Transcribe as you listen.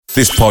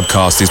This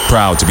podcast is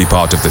proud to be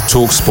part of the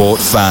TalkSport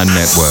Fan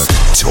Network.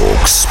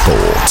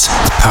 TalkSport.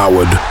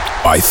 Powered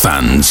by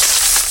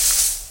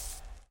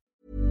fans.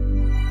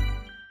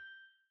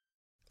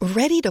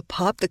 Ready to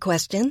pop the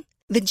question?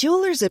 The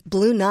jewelers at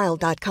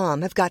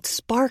BlueNile.com have got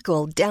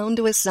sparkle down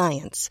to a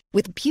science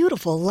with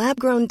beautiful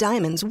lab-grown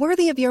diamonds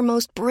worthy of your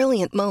most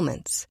brilliant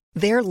moments.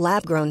 Their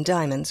lab-grown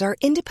diamonds are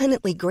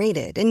independently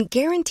graded and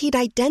guaranteed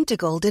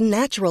identical to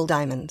natural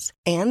diamonds.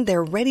 And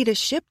they're ready to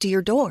ship to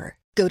your door.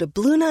 Go to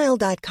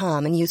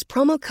BlueNile.com and use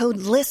promo code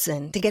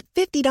LISTEN to get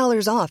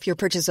 $50 off your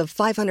purchase of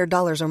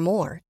 $500 or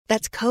more.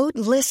 That's code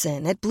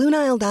LISTEN at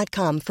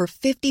BlueNile.com for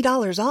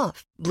 $50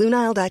 off.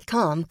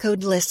 BlueNile.com,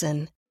 code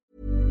LISTEN.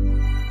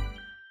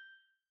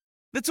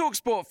 The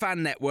TalkSport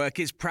Fan Network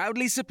is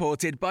proudly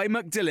supported by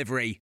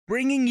McDelivery,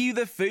 bringing you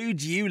the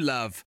food you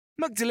love.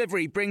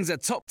 McDelivery brings a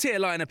top-tier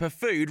lineup of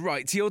food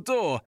right to your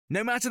door.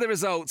 No matter the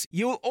result,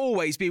 you'll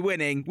always be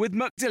winning with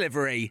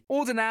McDelivery.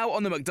 Order now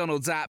on the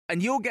McDonald's app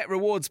and you'll get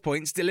rewards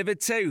points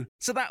delivered too.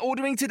 So that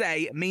ordering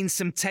today means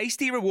some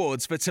tasty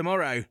rewards for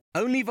tomorrow.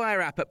 Only via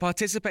app at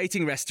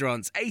participating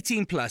restaurants.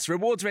 18 plus.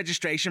 Rewards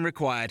registration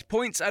required.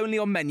 Points only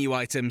on menu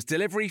items.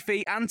 Delivery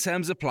fee and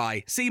terms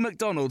apply. See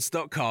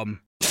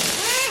mcdonalds.com.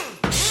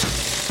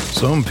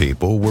 Some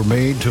people were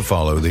made to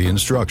follow the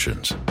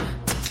instructions.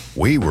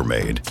 We were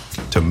made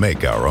to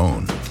make our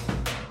own.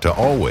 To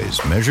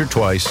always measure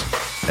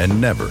twice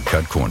and never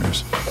cut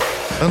corners.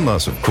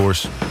 Unless, of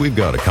course, we've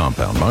got a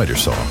compound miter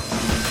saw.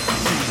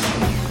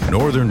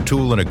 Northern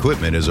Tool and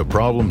Equipment is a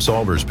problem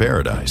solver's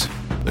paradise.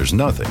 There's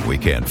nothing we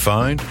can't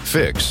find,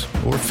 fix,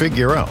 or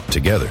figure out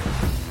together.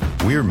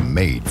 We're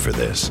made for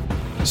this.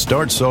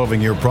 Start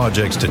solving your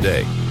projects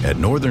today at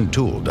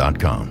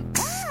northerntool.com.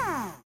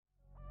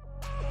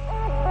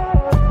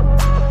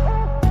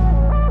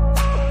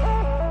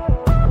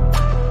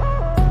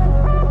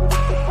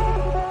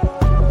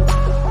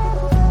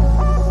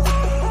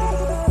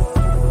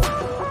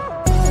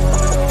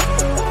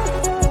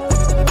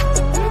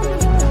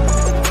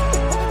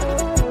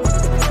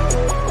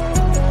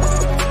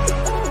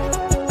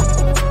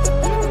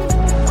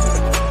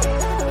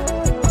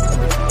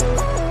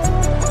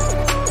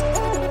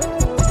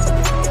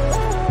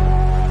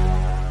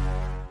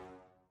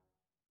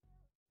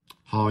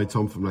 Hi,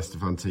 Tom from Leicester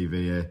Fan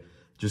TV here.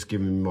 Just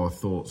giving my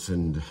thoughts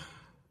and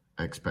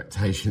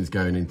expectations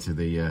going into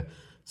the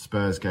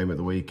Spurs game at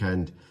the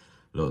weekend.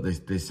 Look,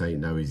 this ain't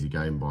no easy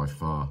game by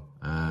far.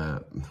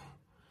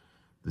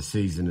 The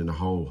season in a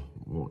whole,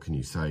 what can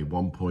you say?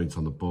 1 point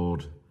on the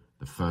board.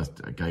 The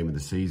first game of the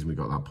season, we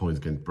got that point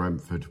against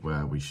Brentford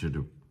where we should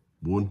have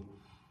won.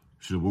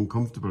 Should have won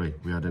comfortably.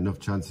 We had enough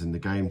chances in the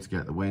game to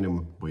get the win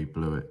and we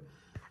blew it.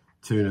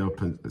 2-0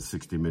 up at the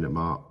 60-minute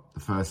mark. The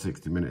first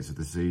 60 minutes of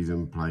the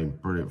season, playing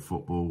brilliant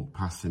football,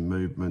 passing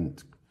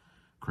movement,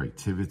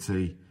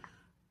 creativity.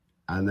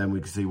 And then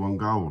we could see one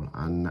goal.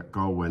 And that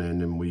goal went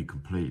in and we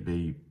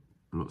completely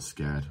looked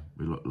scared.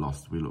 We looked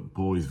lost. We looked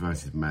boys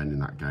versus men in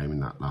that game in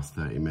that last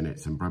 30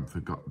 minutes. And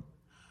Brentford got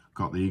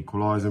the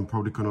equaliser and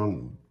probably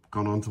gone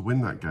on to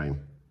win that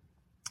game.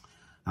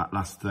 That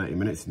last 30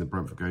 minutes in the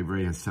Brentford game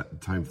really has set the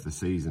tone for the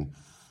season.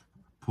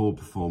 Poor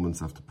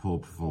performance after poor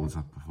performance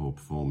after poor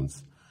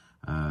performance.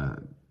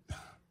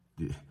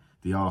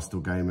 The Arsenal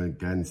game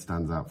again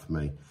stands out for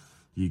me.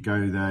 You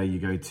go there, you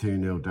go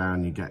 2-0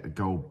 down, you get a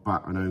goal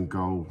back, an own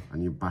goal,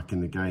 and you're back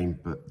in the game.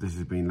 But this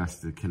has been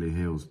Leicester's Achilles'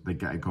 heels. They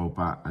get a goal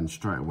back, and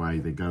straight away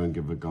they go and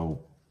give a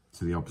goal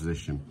to the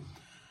opposition.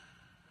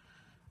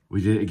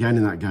 We did it again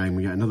in that game.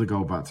 We get another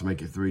goal back to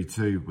make it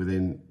 3-2.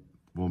 Within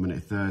 1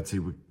 minute 30,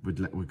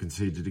 we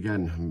conceded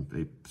again.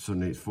 And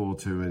suddenly it's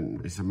 4-2,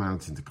 and it's a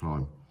mountain to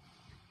climb.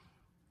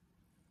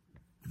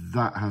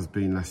 That has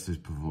been Leicester's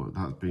performance.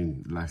 That's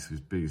been Leicester's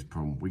biggest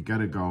problem. We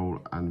get a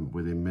goal, and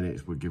within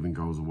minutes, we're giving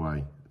goals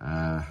away.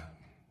 No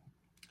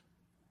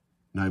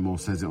more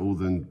says it all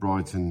than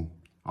Brighton,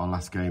 our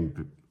last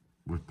game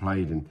we've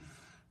played, and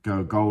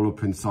go a goal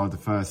up inside the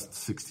first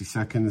 60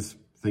 seconds,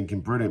 thinking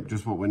brilliant,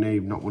 just what we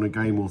need. Not won a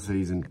game all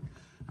season.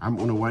 Haven't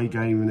won a away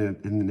game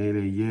in nearly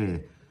a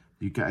year.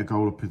 You get a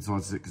goal up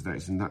inside 60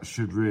 seconds, and that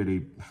should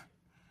really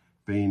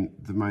been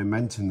the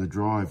momentum, the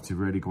drive to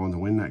really go on to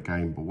win that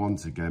game. But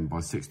once again, by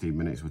 16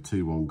 minutes, we're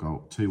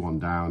 2-1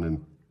 down,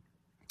 and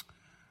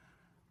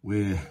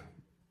we're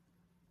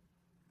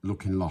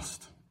looking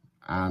lost.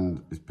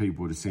 And as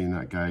people would have seen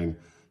that game,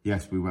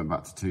 yes, we went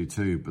back to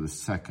 2-2, but the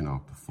second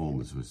half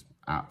performance was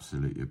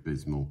absolutely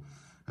abysmal.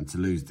 And to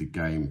lose the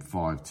game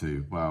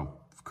 5-2, well,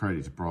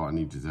 credit to Brighton,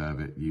 you deserve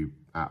it. You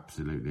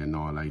absolutely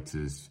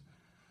annihilated us.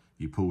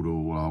 You pulled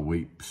all our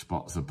weak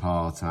spots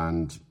apart,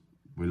 and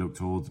we looked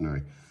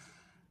ordinary.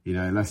 You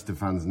know, Leicester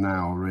fans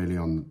now really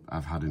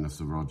have had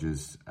enough of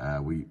Rodgers.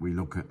 We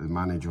look at the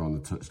manager on the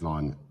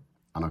touchline,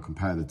 and I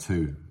compare the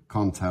two.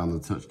 Conte on the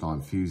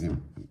touchline,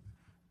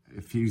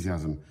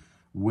 enthusiasm,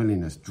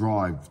 willingness,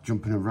 drive,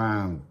 jumping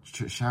around,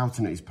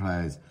 shouting at his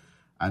players.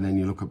 And then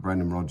you look at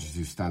Brendan Rodgers,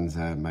 who stands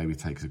there, maybe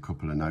takes a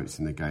couple of notes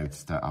in the game to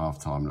start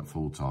half-time and at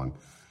full-time.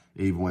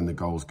 Even when the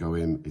goals go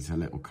in, it's a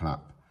little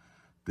clap.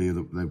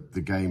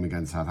 the game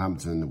against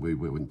Southampton, we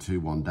went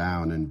 2-1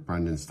 down, and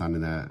Brendan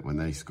standing there when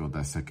they scored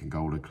their second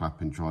goal and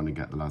clapping, trying to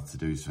get the lads to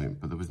do something.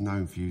 But there was no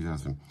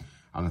enthusiasm.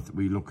 And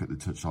we look at the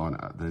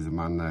touchline, there's a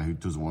man there who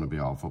doesn't want to be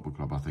at our football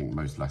club. I think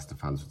most Leicester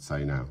fans would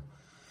say now.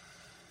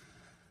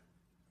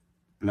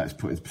 Let's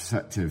put it in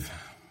perspective.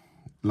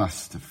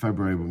 Last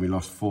February, when we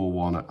lost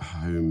 4-1 at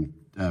home,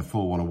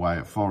 4-1 away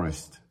at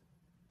Forest,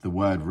 the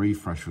word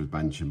refresh was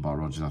mentioned by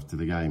Rodgers after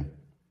the game.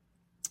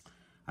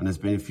 And there's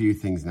been a few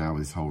things now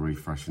with this whole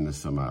refresh in the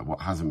summer.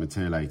 What hasn't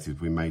materialised,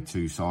 we made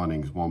 2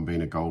 signings, one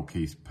being a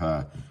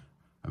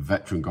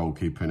veteran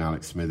goalkeeper in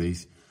Alex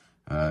Smithies,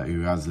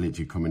 who has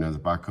literally come in as a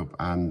backup,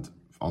 and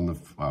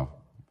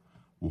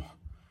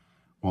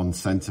one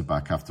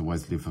centre-back after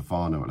Wesley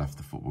Fofana left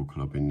the football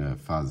club in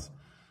Faz.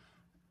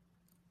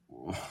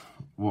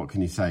 What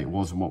can you say? It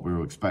wasn't what we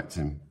were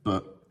expecting,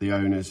 but the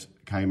owners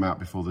came out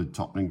before the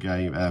Tottenham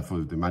game, for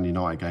the Man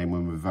United game,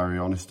 when we were very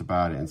honest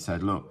about it and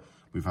said, look,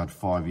 we've had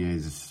 5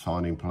 years of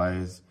signing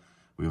players.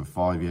 We have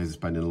 5 years of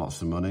spending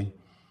lots of money.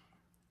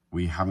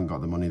 We haven't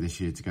got the money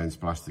this year to go and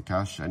splash the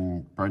cash.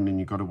 And Brendan,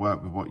 you've got to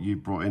work with what you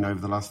brought in over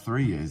the last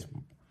 3 years.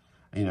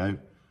 You know,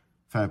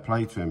 fair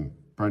play to him.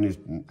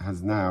 Brendan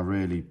has now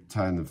really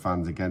turned the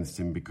fans against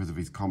him because of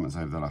his comments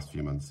over the last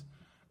few months,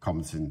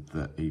 commenting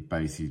that he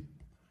basically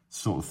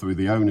sort of threw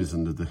the owners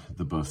under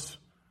the bus.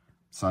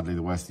 Sadly,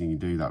 the worst thing you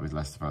do that with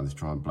Leicester fans is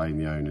try and blame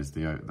the owners.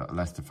 The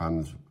Leicester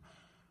fans,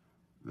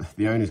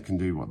 the owners can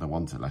do what they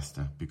want at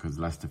Leicester, because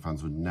Leicester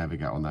fans would never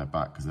get on their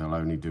back, because they'll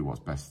only do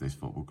what's best for this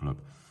football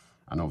club.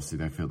 And obviously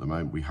they feel at the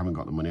moment we haven't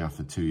got the money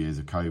after 2 years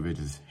of COVID.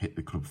 Has hit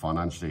the club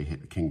financially,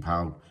 hit the King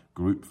Power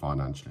group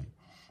financially.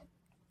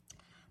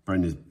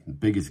 Brendan's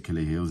biggest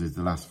Achilles heels is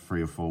the last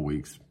 3 or 4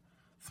 weeks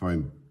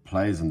throwing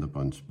players in the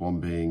bunch, one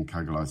being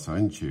Kagalai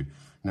Soyuncu.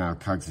 Now,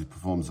 Kags'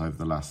 performance over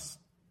the last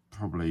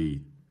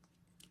probably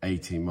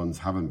 18 months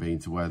haven't been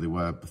to where they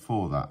were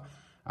before that.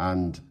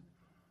 And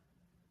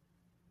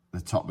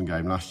the Tottenham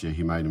game last year,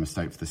 he made a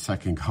mistake for the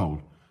second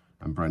goal,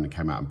 and Brendan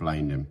came out and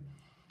blamed him.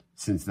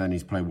 Since then,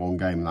 he's played one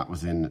game, and that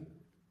was in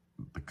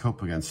the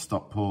Cup against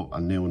Stockport, a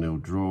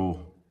 0-0 draw.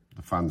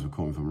 The fans were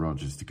calling for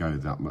Rodgers to go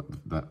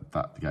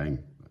that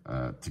game,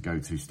 to go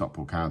to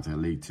Stockport County, a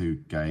League Two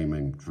game,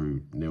 and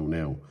drew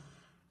 0-0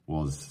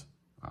 was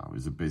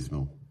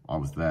abysmal. I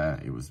was there.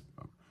 It was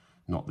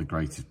not the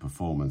greatest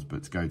performance,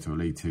 but to go to a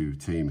League Two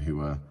team who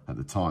were at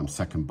the time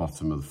second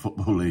bottom of the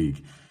Football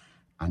League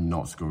and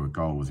not score a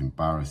goal was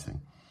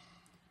embarrassing.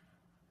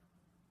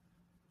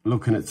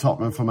 Looking at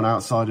Tottenham from an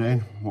outsider in,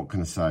 what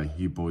can I say?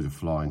 You boys are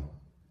flying.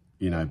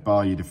 You know,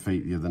 bar your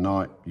defeat the other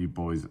night, you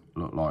boys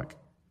look like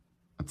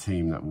a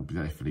team that will be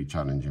definitely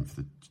challenging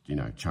for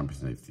the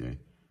Champions League this year.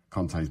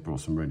 Conte's brought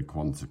some really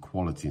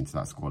quality into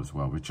that squad as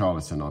well.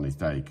 Richarlison on his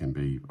day can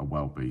be a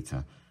well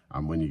beater,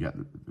 and when you get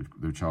the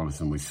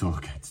Richarlison we saw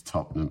against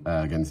Tottenham,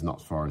 against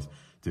Notts Forest,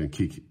 doing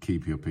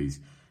keepy uppies,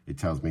 it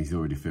tells me he's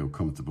already feel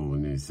comfortable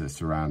in his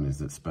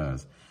surroundings at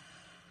Spurs.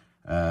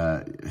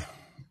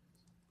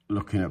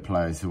 Looking at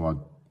players who I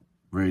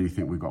really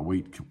think we've got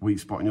a weak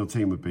spot in your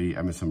team would be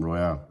Emerson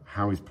Royale.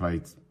 How he's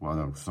played, well,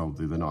 I was told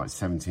the other night,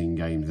 17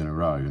 games in a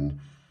row, and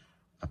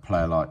a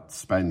player like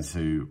Spence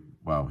who,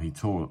 well, he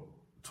tore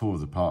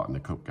us apart in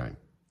the cup game.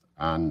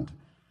 And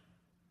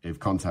if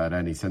Conte had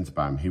any sense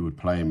about him, he would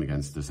play him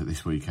against us at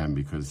this weekend,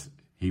 because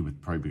he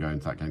would probably go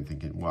into that game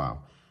thinking,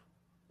 wow,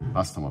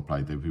 last time I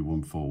played, we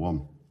won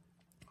 4-1.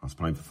 I was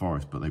playing for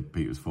Forest, but they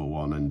beat us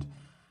 4-1, and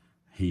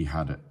he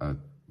had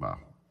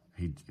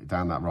he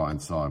down that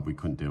right-hand side, we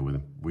couldn't deal with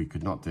him. We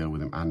could not deal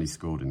with him, and he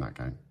scored in that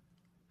game.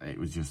 It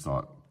was just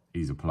like,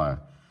 he's a player.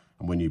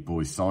 And when you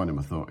boys signed him,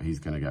 I thought he's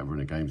going to get a run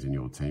of games in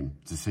your team.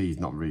 To see he's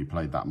not really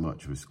played that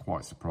much was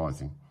quite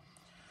surprising.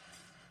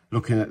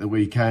 Looking at the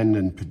weekend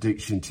and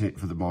prediction tip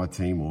for my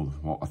team, or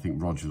what I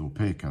think Rodgers will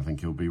pick, I think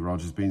he'll be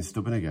Rodgers being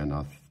stubborn again.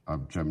 I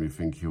generally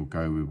think he'll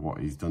go with what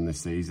he's done this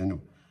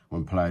season.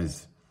 When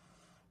players,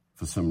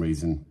 for some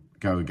reason,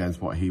 go against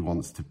what he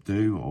wants to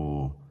do,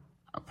 or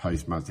a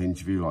post-match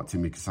interview like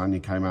Timmy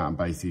Castagne came out and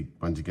basically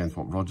went against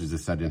what Rodgers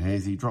has said in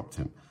his, he dropped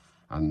him.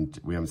 And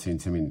we haven't seen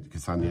Timmy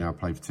Castagne now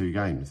play for 2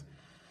 games.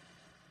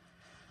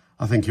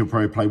 I think he'll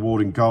probably play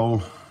Ward in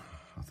goal.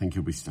 I think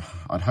he'll be.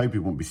 I'd hope he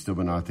won't be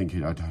stubborn. I'd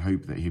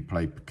hope that he'd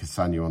play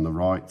Castagne on the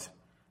right,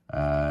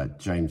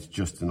 James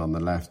Justin on the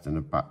left, and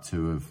a back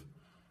two of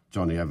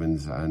Johnny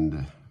Evans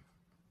and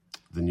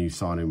the new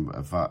signing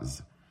of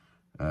Vaz,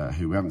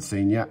 who we haven't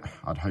seen yet.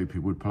 I'd hope he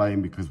would play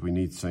him, because we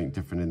need something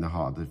different in the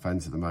heart of the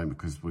defence at the moment,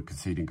 because we're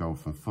conceding goal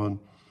for fun.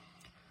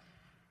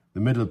 The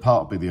middle of the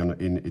park will be the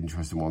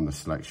interesting one, the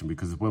selection,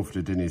 because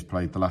Wilfred Adini has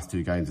played the last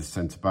 2 games as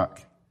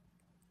centre-back.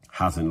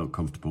 Hasn't looked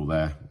comfortable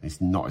there.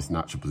 It's not his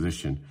natural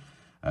position.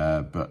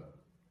 But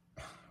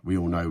we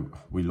all know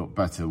we look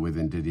better with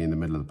Ndidi in the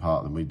middle of the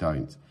park than we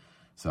don't.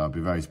 So I'd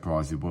be very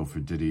surprised if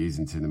Wilfred Ndidi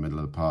isn't in the middle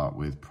of the park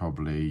with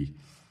probably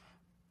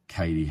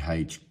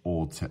KDH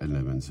or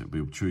Tielemans. It'll be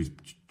a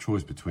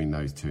choice between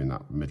those two in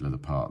that middle of the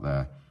park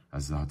there,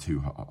 as the 2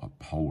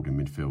 holding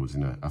midfielders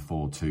in a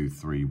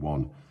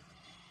 4-2-3-1.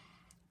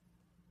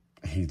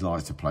 He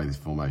likes to play this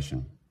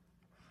formation.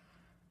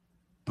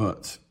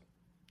 But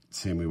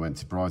seeing we went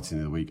to Brighton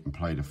in the week and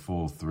played a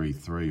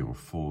 4-3-3 or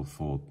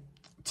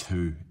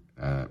 4-4-2,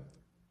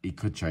 he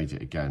could change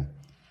it again.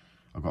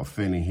 I've got a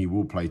feeling he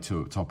will play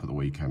 2 up top at the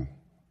weekend.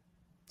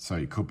 So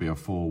it could be a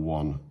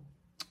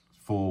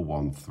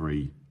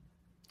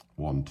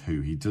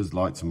 4-1-3-1-2. He does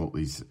like to muck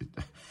these.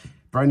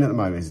 Brendan at the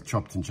moment is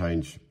chopped and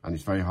changed, and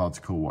it's very hard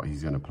to call what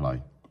he's going to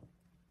play.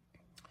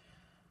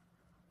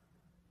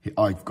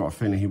 I've got a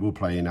feeling he will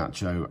play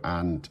Iheanacho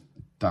and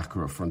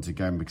Daka up front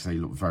again because they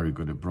look very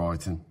good at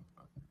Brighton.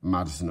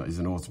 Maddison is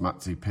an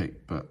automatic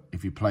pick, but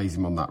if he plays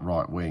him on that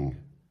right wing,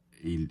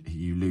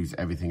 you lose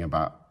everything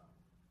about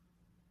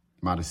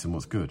Maddison,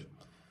 what's good.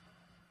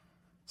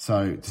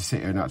 So to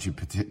sit here and actually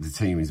predict the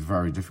team is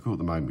very difficult at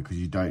the moment because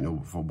you don't know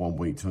from one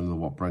week to another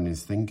what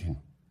Brendan's thinking.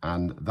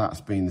 And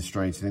that's been the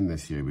strange thing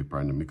this year with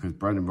Brendan, because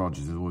Brendan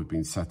Rodgers has always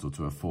been settled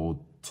to a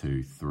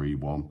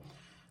 4-2-3-1,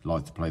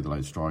 liked to play the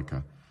lone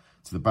striker.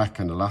 To the back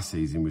end of last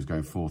season, he was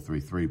going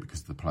 4-3-3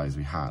 because of the players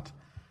we had.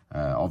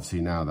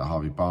 Obviously now that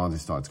Harvey Barnes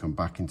is starting to come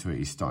back into it,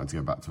 he's starting to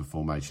go back to a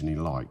formation he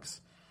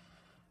likes.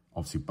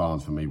 Obviously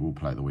Barnes for me will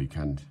play at the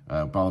weekend.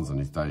 Barnes on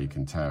his day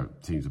can tear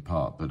teams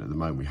apart, but at the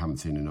moment we haven't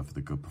seen enough of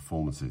the good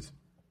performances.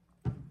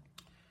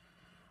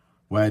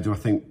 Where do I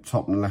think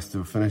Tottenham and Leicester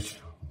will finish?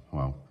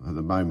 Well, at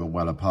the moment,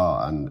 well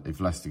apart, and if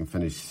Leicester can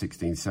finish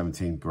 16,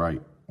 17,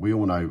 great. We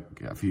all know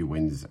get a few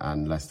wins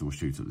and Leicester will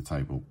shoot at the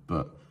table,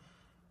 but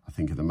I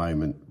think at the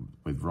moment,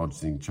 with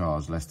Rodgers in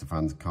charge, Leicester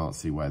fans can't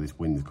see where this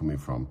win's coming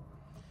from.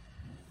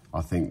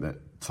 I think that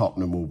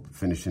Tottenham will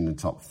finish in the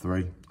top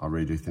 3. I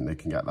really do think they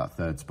can get that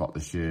 3rd spot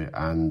this year,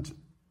 and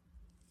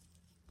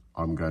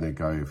I'm going to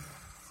go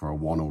for a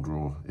 1-1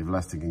 draw. If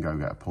Leicester can go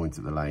get a point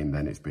at the Lane,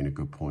 then it's been a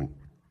good point.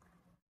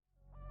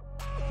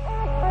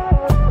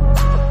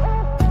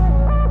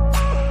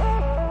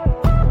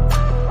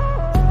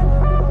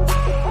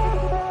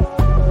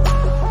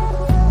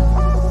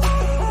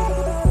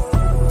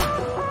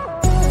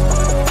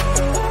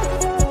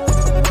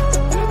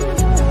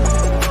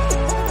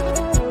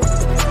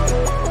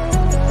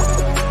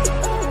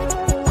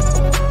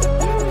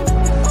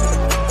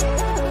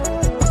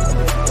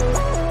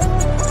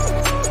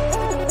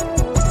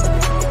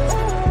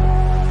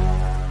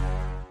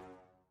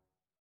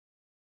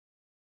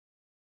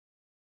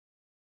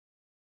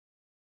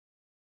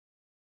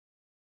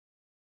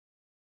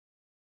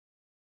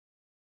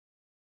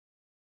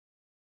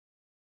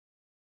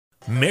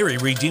 Mary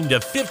redeemed a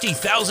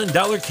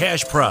 $50,000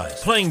 cash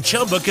prize playing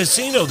Chumba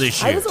Casino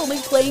this year. I was only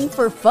playing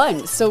for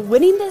fun, so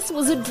winning this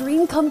was a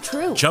dream come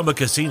true. Chumba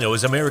Casino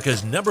is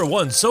America's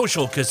 #1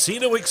 social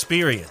casino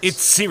experience.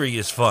 It's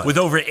serious fun. With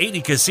over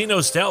 80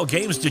 casino-style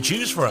games to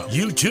choose from,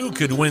 you too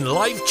could win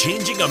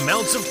life-changing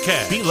amounts of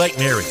cash. Be like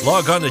Mary.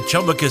 Log on to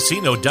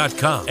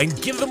ChumbaCasino.com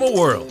and give them a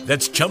whirl.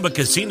 That's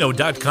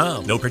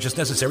ChumbaCasino.com. No purchase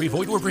necessary.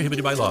 Void or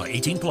prohibited by law.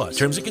 18+.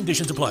 Terms and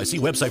conditions apply. See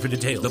website for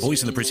details. The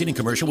voice in the preceding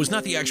commercial was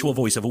not the actual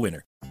voice of a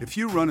winner. If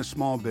you run a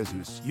small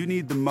business, you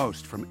need the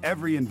most from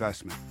every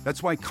investment.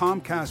 That's why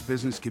Comcast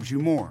Business gives you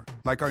more,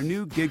 like our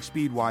new gig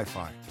speed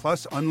Wi-Fi,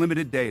 plus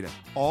unlimited data,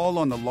 all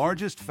on the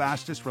largest,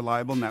 fastest,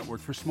 reliable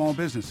network for small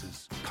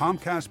businesses.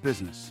 Comcast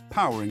Business,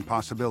 powering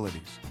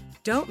possibilities.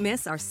 Don't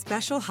miss our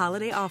special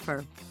holiday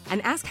offer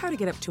and ask how to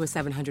get up to a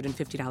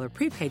 $750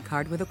 prepaid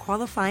card with a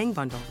qualifying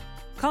bundle.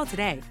 Call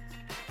today.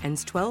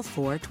 Ends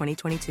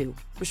 12/4/2022.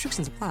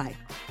 Restrictions apply.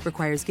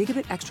 Requires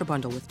gigabit extra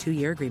bundle with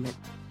 2-year agreement.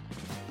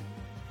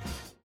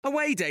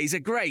 Away days are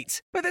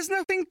great, but there's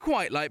nothing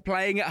quite like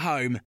playing at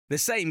home. The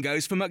same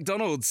goes for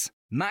McDonald's.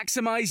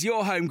 Maximise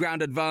your home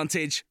ground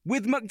advantage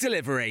with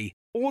McDelivery.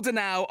 Order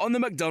now on the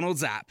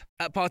McDonald's app.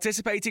 At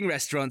participating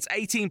restaurants,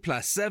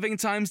 18+, serving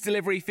times,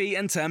 delivery fee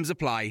and terms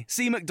apply.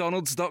 See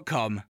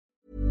mcdonalds.com.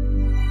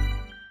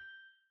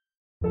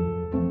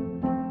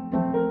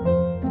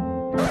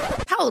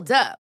 Hold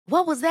up.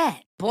 What was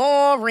that?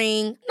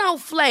 Boring. No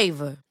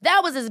flavor.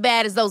 That was as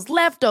bad as those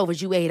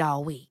leftovers you ate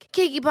all week.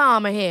 Keke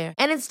Palmer here,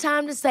 and it's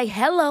time to say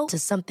hello to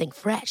something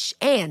fresh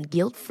and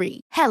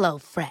guilt-free. Hello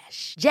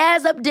Fresh.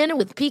 Jazz up dinner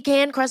with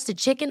pecan-crusted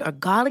chicken or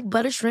garlic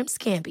butter shrimp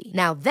scampi.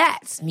 Now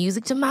that's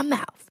music to my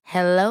mouth.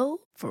 Hello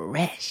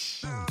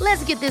Fresh.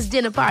 Let's get this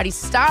dinner party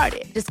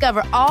started.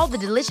 Discover all the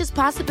delicious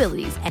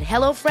possibilities at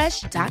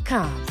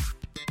HelloFresh.com.